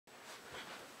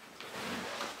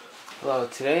Hello,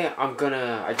 today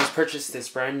I just purchased this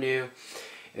brand new,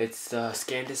 it's the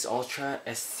ScanDisk Ultra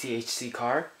SCHC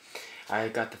card. I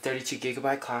got the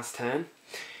 32GB class 10,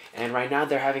 and right now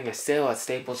they're having a sale at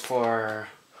Staples for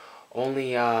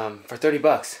only for 30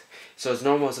 bucks. So it's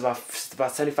normal, it's about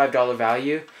 $75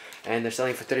 value, and they're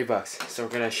selling for 30 bucks. So we're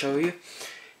gonna show you.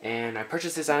 And I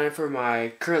purchased this item for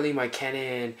currently my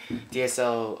Canon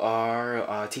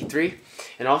DSLR T3,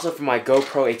 and also for my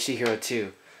GoPro HD Hero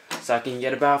 2. So I can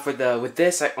get about on the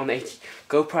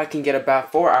GoPro I can get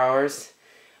about 4 hours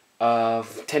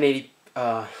of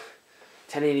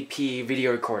 1080p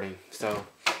video recording. So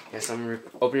yes, I'm gonna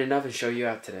open it up and show you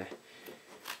out today.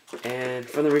 And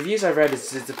from the reviews I've read,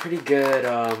 it's a pretty good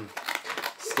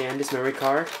ScanDisk memory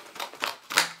card.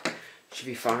 Should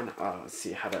be fun. Let's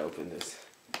see how to open this.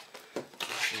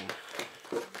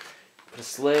 Put a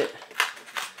slit,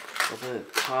 open the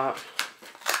top.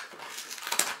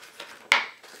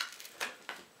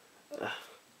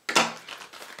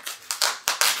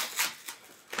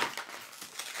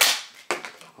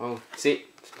 Oh, see,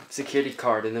 security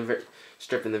card in the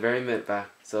strip in the very mid back.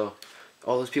 So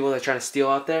all those people that are trying to steal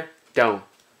out there, don't.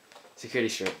 Security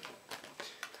strip.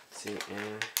 See,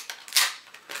 and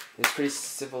it's pretty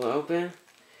simple to open.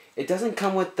 It doesn't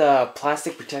come with the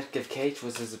plastic protective case,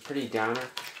 which is a pretty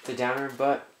downer. It's a downer,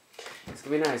 but it's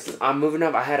gonna be nice. I'm moving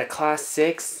up. I had a class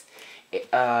 6,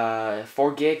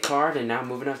 4 gig card, and now I'm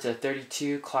moving up to a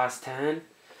 32 class 10.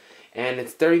 And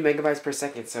it's 30 megabytes per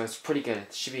second, so it's pretty good.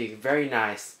 It should be very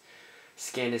nice.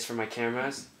 ScanDisk for my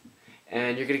cameras,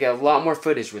 and you're gonna get a lot more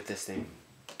footage with this thing.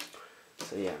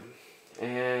 So yeah,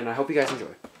 and I hope you guys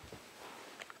enjoy.